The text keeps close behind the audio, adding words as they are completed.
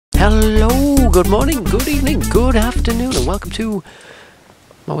Hello, good morning, good evening, good afternoon, and welcome to...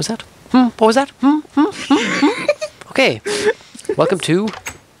 What was that? What was that? Okay, welcome to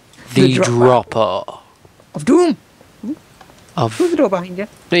The Dropper. Of Doom! Of... Close the door behind you.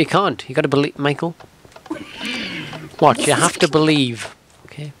 No, you can't. You gotta believe, Michael. What? You have to believe.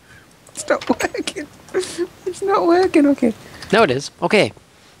 Okay. It's not working. It's not working, okay. No, it is. Okay.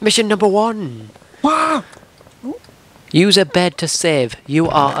 Mission number 1. Wow! Use a bed to save. You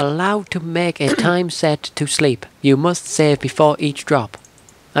are allowed to make a time set to sleep. You must save before each drop.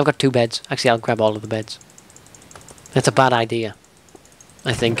 I've got 2 beds. Actually, I'll grab all of the beds. That's a bad idea,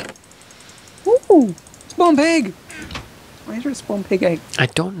 I think. Ooh! Spawn pig! Why is there a spawn pig egg? I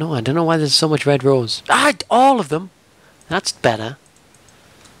don't know. I don't know why there's so much red rose. Ah, all of them! That's better.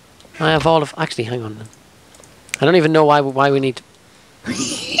 I have all of... Actually, hang on. I don't even know why we need...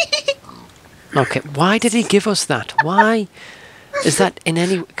 Okay, why did he give us that? Why is that in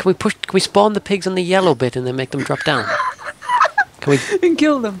any... Can we spawn the pigs on the yellow bit and then make them drop down? Can we... And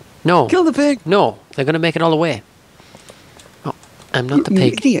kill them! No. Kill the pig! No, they're going to make it all the way. Oh, I'm not the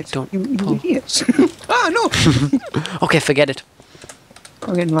pig. You idiot! Don't You pull. idiots! Ah, no! Okay, forget it.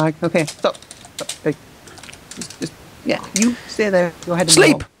 I'm getting lag. Okay, stop. Stop, pig. Just, yeah, you stay there. Go ahead and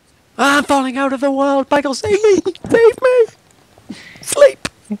Sleep! go. I'm falling out of the world. Michael, save me! Save me! Sleep!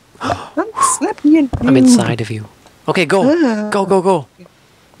 I'm sleeping. I'm inside of you. Okay, go. Go, go, go.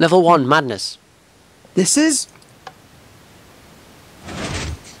 Level 1, madness. This is...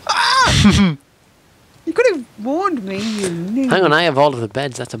 Ah! You could have warned me, you knew. Hang on, I have all of the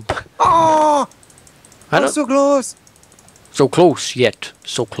beds. That's a... Oh! I I'm don't... so close! So close, yet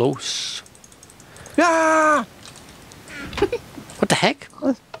so close. Ah! What the heck?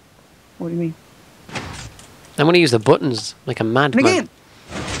 What do you mean? I'm going to use the buttons like a And madman. again!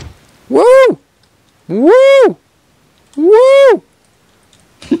 Woo! Woo! Woo!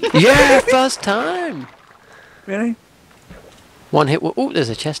 Yeah, first time! Really? One hit. Oh, there's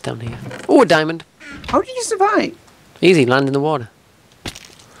a chest down here. Oh, a diamond. How did you survive? Easy, land in the water.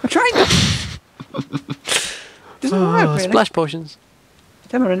 I tried that. Doesn't work, really. Splash potions.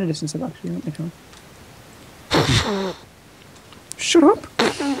 Tell me render distance of actually, let me try. Shut up!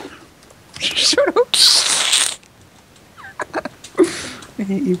 Shut up! I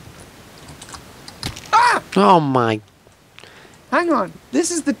hate you. Ah! Oh my... Hang on.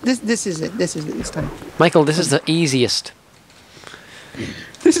 This is it. This is it this time. Michael, this is the easiest.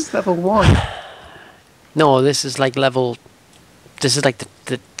 This is level 1. No, this is like level... This is like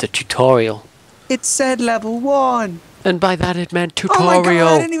the tutorial. It said level 1. And by that it meant Oh my god, I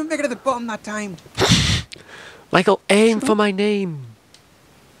tutorial. didn't even make it to the bottom that time. Michael, aim for my name.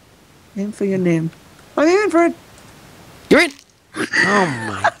 Aim for your name. I'm aiming for it. You're in. Oh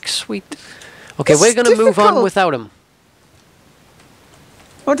my sweet. Okay, This we're is gonna move on difficult. without him.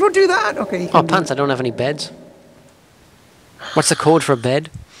 Oh, don't do that. Okay. You Oh, can do pants! I don't have any beds. What's the code for a bed?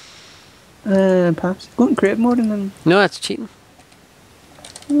 it. Perhaps. Go in creative mode and then... No, that's cheating.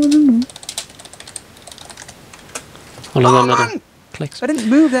 I don't know. Hold on, Oh, another man! clicks. If I didn't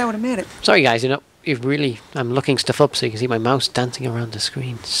move there, I would have made it. Sorry, guys. You know, you've really. I'm looking stuff up so you can see my mouse dancing around the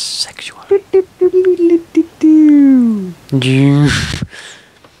screen. Sexual.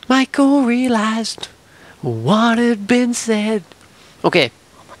 Michael realized what had been said. Okay,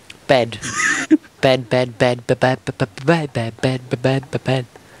 bed, bed, bed, bed, bed, bed, bed, bed, bed, bed, bed, bed, bed.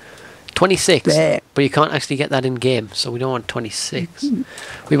 26, Bed. but you can't actually get that in game, so we don't want 26.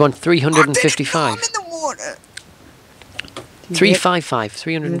 We want 355. I'm in the water. 355,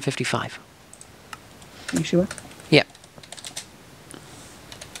 355. You sure? Yeah.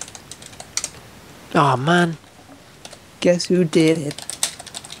 Oh man. Guess who did it?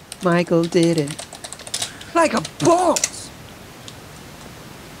 Michael did it. Like a boss!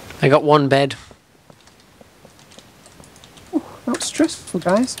 I got 1 bed. Oh, that was stressful,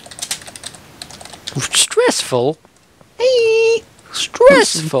 guys. Stressful? Hey!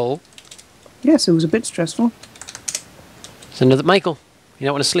 Stressful? Yes, it was a bit stressful. It's another Michael. You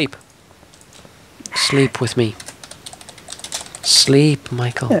don't want to sleep. Sleep with me. Sleep,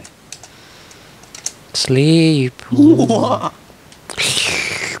 Michael. Yeah. Sleep. What?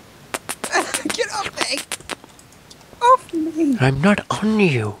 Get off me! Off me! I'm not on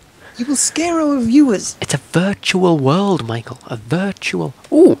you. You will scare our viewers. It's a virtual world, Michael. A virtual...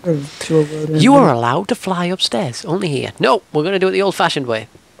 Ooh. You are allowed to fly upstairs. Only here. No, we're going to do it the old-fashioned way.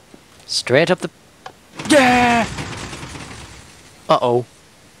 Straight up the... Yeah! Uh-oh.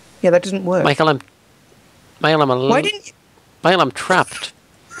 Yeah, that doesn't work. Michael, I'm a little... Why didn't you... Michael, I'm trapped.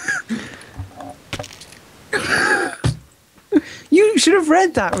 You should have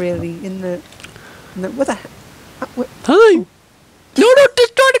read that, really, in the what the heck? Hi! No,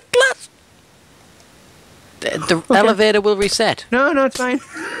 just try to The elevator will reset. No, it's fine.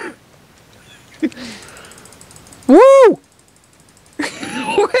 Woo!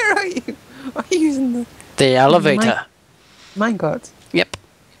 Where are you? Are you using The elevator. minecarts? Yep.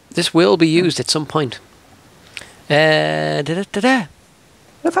 This will be used at some point. Da-da-da-da.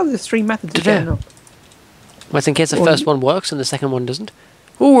 I've had there's 3 methods of getting up. That's in case the first one works and the second one doesn't.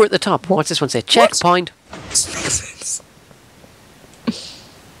 Ooh, we're at the top. What's this one say? Checkpoint. This makes sense.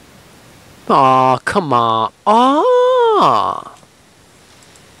 Aw, come on. Ah.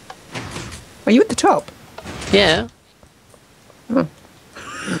 Are you at the top? Yeah. Oh.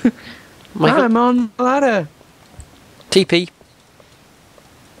 Michael, I'm on the ladder. TP.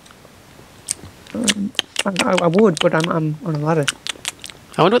 I would, but I'm on a ladder.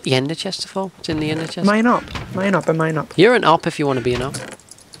 I wonder what the ender chests are for. What's in the ender chest? Mine up. Mine up. Mine up. You're an op if you want to be an op.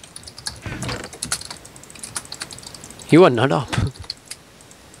 You are not op.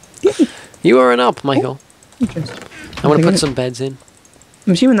 You are an op, Michael. Interesting. I want to put some beds in.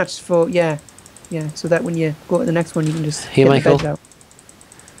 I'm assuming that's for, yeah, so that when you go to the next one, you can just Here, get Michael. the beds out.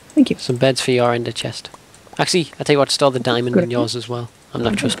 Thank you. Some beds for your ender chest. Actually, I tell you what, store the diamond in yours as well. I'm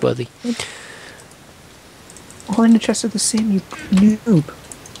not trustworthy. All in the chests are the same, you noob.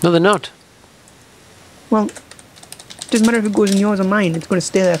 No, they're not. Well, doesn't matter if it goes in yours or mine, it's going to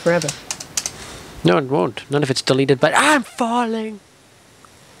stay there forever. No, it won't. Not if it's deleted, but I'm falling.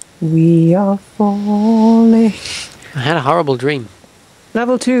 We are falling. I had a horrible dream.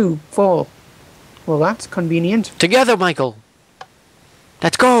 Level 2, fall. Well, that's convenient. Together, Michael.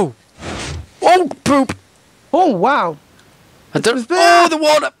 Let's go. Oh, poop. Oh, wow. Oh, the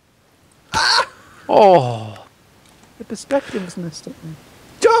water. Oh. The perspective's messed up. Man.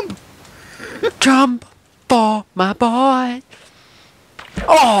 Jump! Jump for my boy.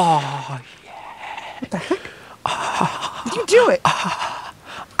 Oh. What the heck? Did you do it?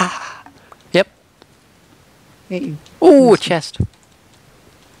 Yep. Hate you. Oh, a chest.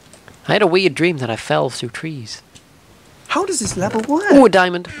 I had a weird dream that I fell through trees. How does this level work? Oh, a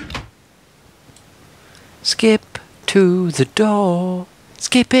diamond. Skip to the door.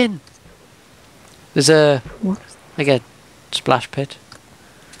 Skip in. There's a, What? like a splash pit.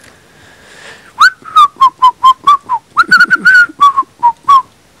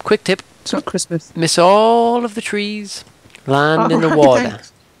 Quick tip. It's not Christmas. Miss all of the trees. Land in the Alright, water.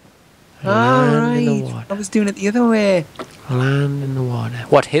 thanks. Land in the Alright. water. I was doing it the other way. Land in the water.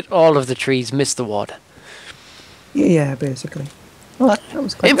 What, hit all of the trees, miss the water? Yeah, basically. Oh, that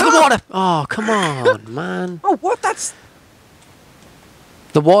was quite... In for the water! Oh, come on, man. Oh, what? That's...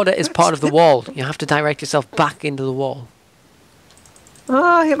 The water is part of the wall. You have to direct yourself back into the wall.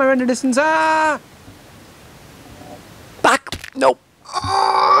 Ah, I hit my render distance. Ah! Back! Nope.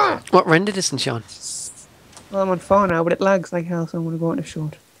 Ah! What render distance, Sean? Well, I'm on 4 now, but it lags like hell, so I'm going to go into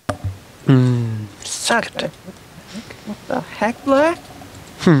short. Suck That's it. better. What the heck, Blair?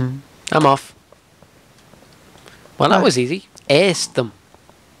 I'm off. Well, that Ah. was easy. Aced them.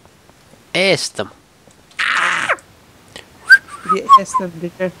 Aced them. Did you ace them,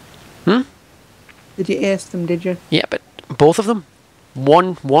 did you? Hmm? Did you ace them, did you? Yeah, but both of them.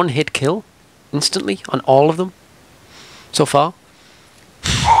 One hit kill. Instantly on all of them. So far.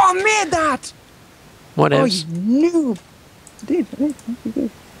 Oh, I made that! What Oh, else? you noob! I did. You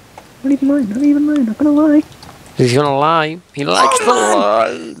did. Not even mine, not gonna lie. He's gonna lie. He likes to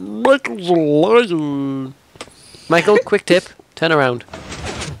lie. Michael's a liar. Michael, quick tip. Turn around.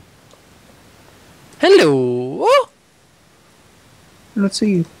 Hello. Oh. Let's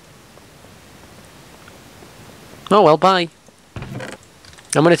see you. Oh, well, bye.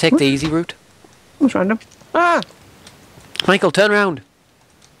 I'm gonna take the easy route. That's random. Ah! Michael, turn around.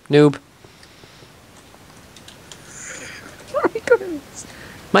 Noob. Oh my goodness.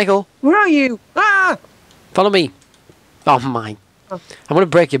 Michael, Where are you? Ah! follow me. Oh, my. Oh. I'm gonna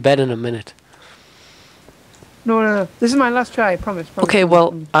break your bed in a minute. No. This is my last try, I promise. Okay,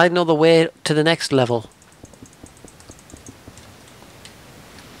 well, I know the way to the next level.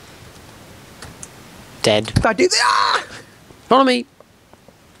 Dead. If I do this. Ah! Follow me.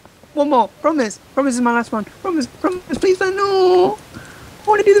 One more. Promise. Promise is my last one. Promise. Please don't. No. I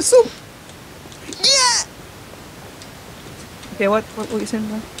want to do the soup. Yeah! Okay, what you saying,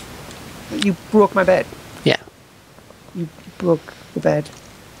 man? You broke my bed. Yeah. You broke the bed.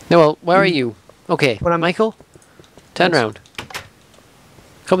 No, well, where are you? Okay, Well, I'm- Michael, turn Yes. round.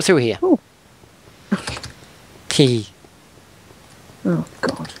 Come through here. Oh. Key. Oh,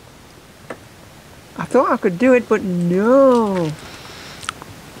 God. I thought I could do it, but no.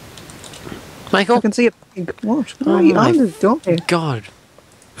 I Michael? can see a big... What? Oh Why my on the door? God.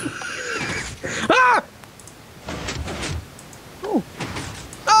 Ah! Oh.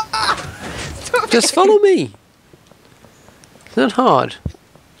 Ah! Stop Just follow me. It's not hard.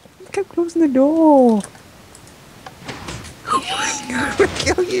 Kept closing the door. Oh my god, I'm gonna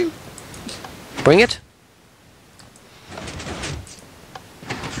kill you. Bring it.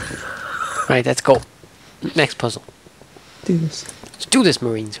 Right, let's go. Next puzzle. Do this. Let's do this,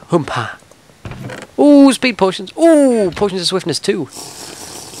 Marines. Humpa. Ooh, speed potions. Ooh, potions of swiftness too.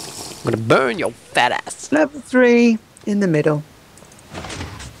 I'm gonna burn your fat ass. Level 3 in the middle.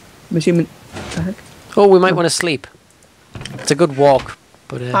 I'm assuming. Back. Oh, we might want to sleep. It's a good walk,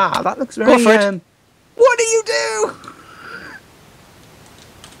 but That looks very. Go for it. What do you do?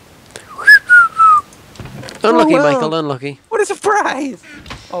 Unlucky, Oh, well. Michael. Unlucky. What a surprise!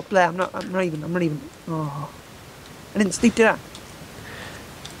 Oh, Blair, I'm not even. Oh, I didn't sleep, did I?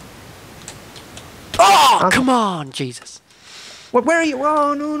 Oh, Okay. come on, Jesus. What? Where are you?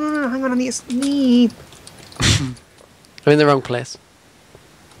 Oh, no. Hang on, I need to sleep. I'm in the wrong place.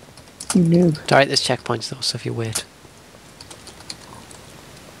 You noob. It's alright, there's checkpoints though, so if you wait.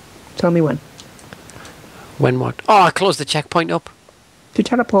 Tell me when. When what? Oh, I closed the checkpoint up. To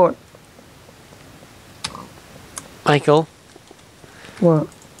teleport. Michael, What?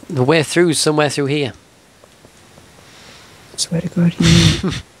 the way through is somewhere through here. I swear to God,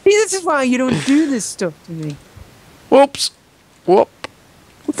 you. See, this is why you don't do this stuff to me. Whoops. Whoop.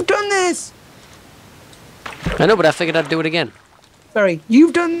 We've done this. I know, but I figured I'd do it again. Sorry,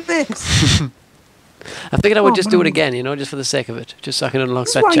 you've done this. I figured I would Oh, just do it man. again, you know, just for the sake of it. Just so I can unlock This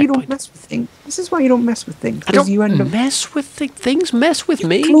is that why you don't checkpoint. mess with things. This is why you don't mess with things. I 'Cause don't you end up. mess with things mess with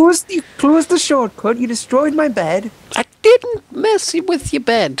me. You closed the shortcut. You destroyed my bed. I didn't mess with your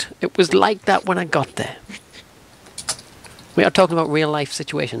bed. It was like that when I got there. We are talking about real life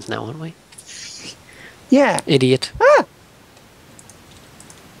situations now, aren't we? Yeah. Idiot. Ah.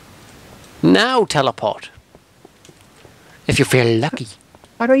 Now teleport. If you feel lucky.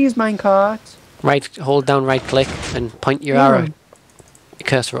 How do I use minecart? Right, hold down right click and point your Yeah. arrow, your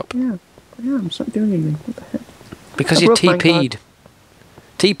cursor up. Yeah. I'm not doing anything. What the heck? Because I you broke mine, TP'd.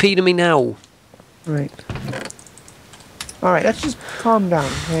 TP to me now. Right. Alright, let's just calm down,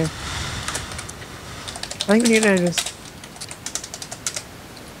 okay? I think we need to just.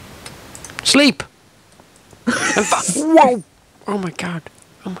 Sleep! Whoa! Oh my god.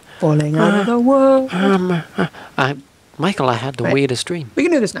 Falling out of the world. Michael, I had the Right. weirdest dream. We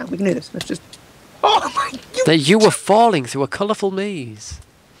can do this now. We can do this. Let's just. Oh my. That you were falling through a colourful maze.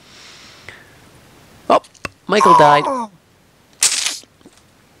 Oh, Michael died. Oh,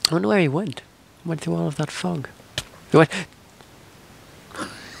 I wonder where he went. Went through all of that fog. He went.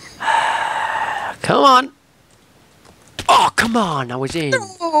 Come on! Oh, come on! I was in.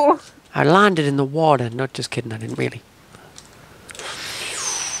 oh. I landed in the water. Not just kidding, I didn't really.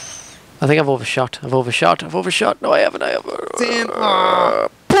 I think I've overshot. No, I haven't. Damn. Oh.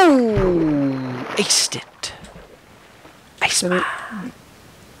 Boom! Aced it. Ace man.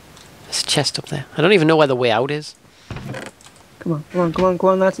 There's a chest up there. I don't even know where the way out is. Come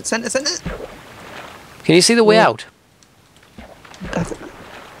on, that's it. Send it. Can you see the way Yeah. out? That's it.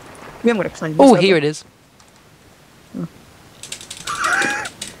 We haven't got to climb this. Oh, have here we? it is.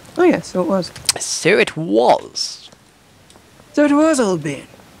 Oh, yeah, so it was. So it was. So it was, old man.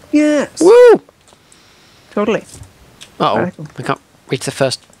 Yes. Woo! Totally. Uh-oh. Alright. I can't reach the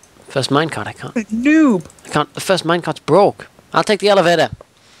first minecart. I can't. Noob. The first minecart's broke. I'll take the elevator.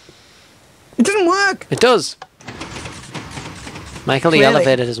 It doesn't work. It does. Michael, the Really?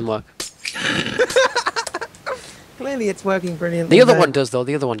 elevator doesn't work. Clearly it's working brilliantly. The other but one does, though.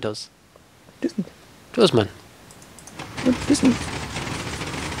 The other one does. it doesn't. Does, man. It doesn't.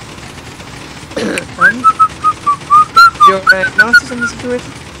 Your analysis on the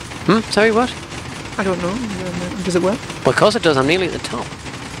situation? Sorry, what? I don't know. Does it work? Well, of course it does. I'm nearly at the top.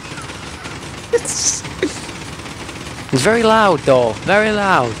 It's... It's very loud, though. Very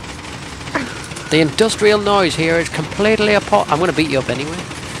loud. The industrial noise here is completely apart. I'm going to beat you up anyway.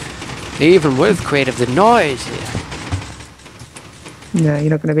 Even with creative, the noise here. No, you're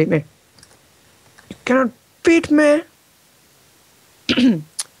not going to beat me. You cannot beat me.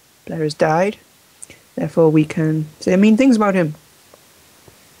 Blair has died. Therefore, we can say mean things about him.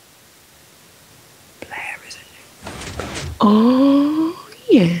 Blair is a noob. Oh,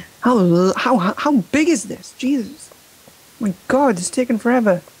 yeah. How big is this? Jesus. My God, it's taken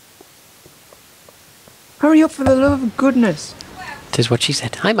forever. Hurry up for the love of goodness. Tis what she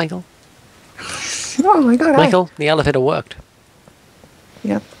said. Hi, Michael. Oh my God. Michael, the elevator worked.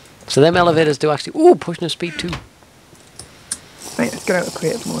 Yep. So them elevators do actually... Ooh, pushing the speed too. Right, let's get out of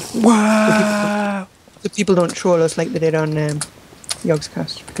creative mode. Wow. So people don't troll us like they did on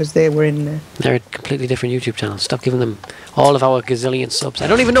Yogscast because they were in there. They're a completely different YouTube channel. Stop giving them all of our gazillion subs. I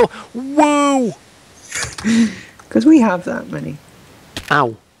don't even know. Whoa! Because we have that many.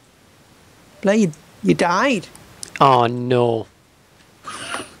 Ow. Blade, you died. Oh no.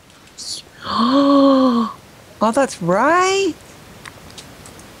 Oh, that's right.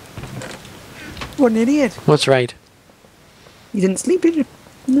 What an idiot. What's right? You didn't sleep, did you?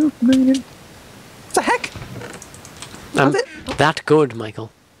 No, you didn't. What the heck? I'm What that good,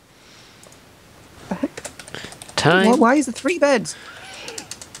 Michael. the heck? Time. Why is there 3 beds?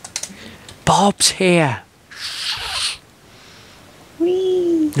 Bob's here.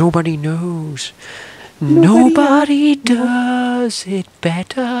 Whee. Nobody knows. Nobody Nobody does it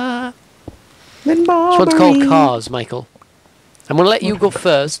better. Then That's what it's called cars, Michael. I'm going to let you go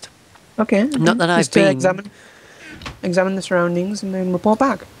first. Okay. Not that I've Just been. examine the surroundings and then report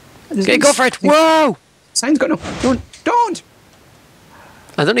back. Okay, go for it. Whoa! Sign's got no. Don't.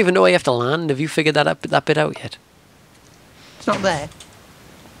 I don't even know where you have to land. Have you figured that bit out yet? It's not there.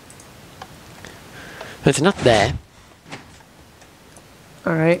 It's not there.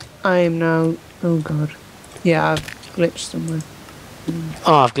 All right. I am now. Oh god. Yeah, I've glitched somewhere.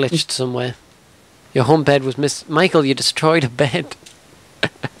 Oh, I've glitched somewhere. Your home bed was Michael, you destroyed a bed.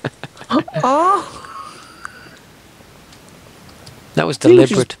 Oh. That was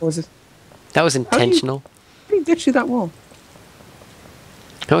deliberate. Was it? That was intentional. How do you get through that wall?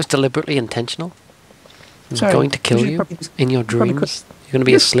 That was deliberately intentional. I'm Sorry, going to kill you should you probably just- in your probably dreams. You're going to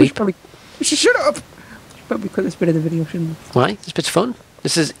be asleep. Shut up! Probably cut this bit of the video, shouldn't we? Why? This bit's fun.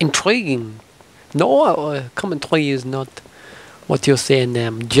 This is intriguing. No, commentary is not what you're saying,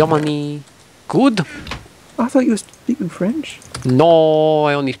 Germany. Good? I thought you were speaking French. No,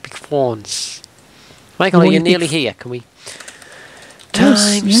 I only speak France. Michael, You are you only speak nearly here? Can we...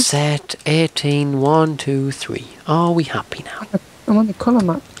 Yes, Time yes. set 18, 1, 2, 3. Are we happy now? I'm on the colour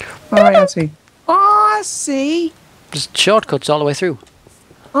map. Alright, I see. Oh, I see. Just shortcuts all the way through.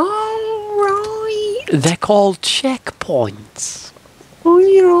 Alright. They're called checkpoints.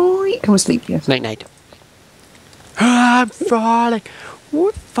 Alright. Can we sleep? Yes. Night night. I'm falling.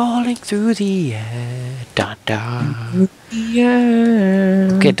 We're falling through the air. Da da. Yeah.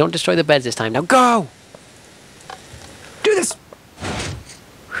 Okay, don't destroy the beds this time. Now go! Do this.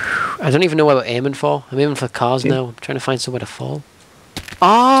 I don't even know what we're aiming for. I'm aiming for cars Yeah. now. I'm trying to find somewhere to fall. Oh!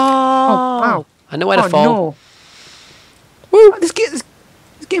 Wow. I know where to Oh, fall. no. Woo! Oh, this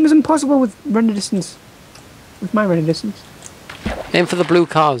game is impossible with render distance. With my render distance. Aim for the blue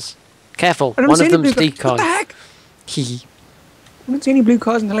cars. Careful, I don't one see of any them's blue cars. What the decon. heck? Hee. I don't see any blue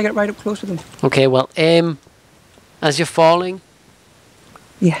cars until I get right up close to them. Okay, well, aim as you're falling.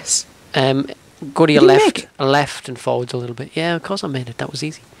 Yes. Go to your Did you left, make it? left and forwards a little bit. Yeah, of course I made it. That was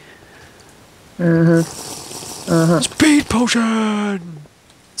easy. Speed potion.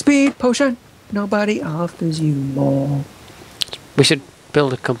 Speed potion. Nobody offers you more. We should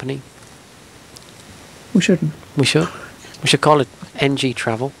build a company. We shouldn't. We should. We should call it NG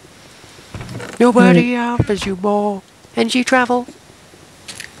Travel. Nobody offers you more. NG Travel.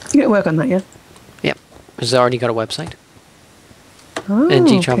 You get to work on that, yeah? Yep. It's already got a website. Oh,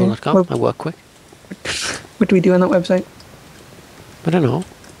 ngtravel.com. okay. I work quick. What do we do on that website? I don't know.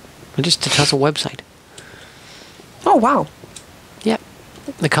 It has a website. Oh, wow. Yep.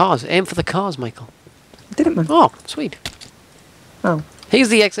 The cars. Aim for the cars, Michael. Did it, man? Oh, sweet. Oh. Here's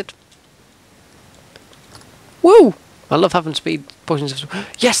the exit. Woo! I love having speed potions.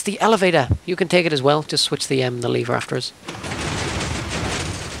 Yes, the elevator. You can take it as well. Just switch the lever after us.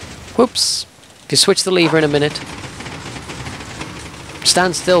 Whoops. You switch the lever in a minute.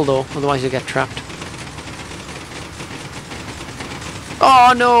 Stand still though, otherwise you'll get trapped.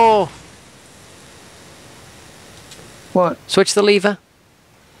 Oh no! What? Switch the lever.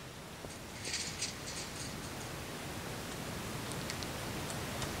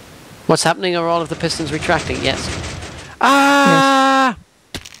 What's happening? Are all of the pistons retracting? Yes. Ah!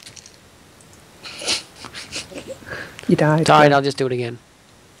 You died. It's alright, I'll just do it again.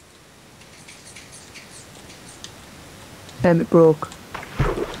 It broke.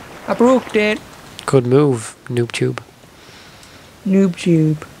 I broke it. Good move, noob tube. Noob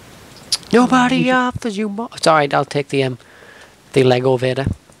tube. Nobody offers you more. It's alright, I'll take the Lego Vader.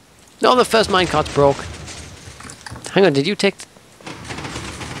 No, the first minecart's broke. Hang on, did you take...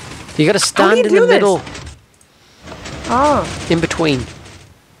 You gotta stand you in do the this? middle. Ah. In between.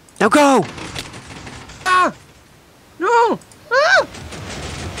 Now go! Ah! No! Ah!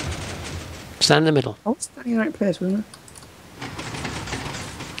 Stand in the middle. I was standing in the right place, wasn't I?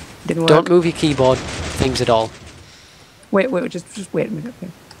 Didn't work. Don't move your keyboard things at all. Wait, just wait a minute.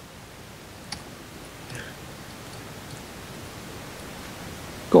 Okay.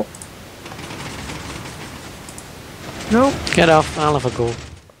 No. Get off, I'll have a go.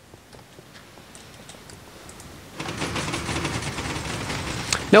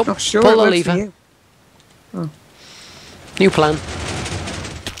 Nope, Oh, sure. pull the it works for lever. you. Oh. New plan.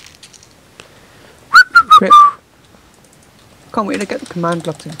 Great. Can't wait to get the command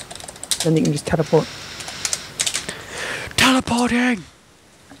block in. Then you can just teleport. Teleporting!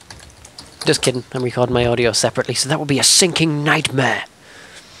 Just kidding, I'm recording my audio separately, so that would be a sinking nightmare.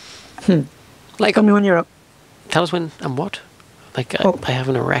 Like, Tell me when you're up. tell us when and what? Like, I have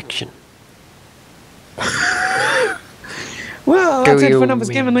an erection. Well, that's Do it you for Novice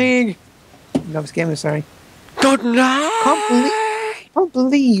mean- Gaming League. Novice Gaming, sorry. Good night! Can't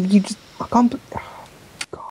believe you just. I can't.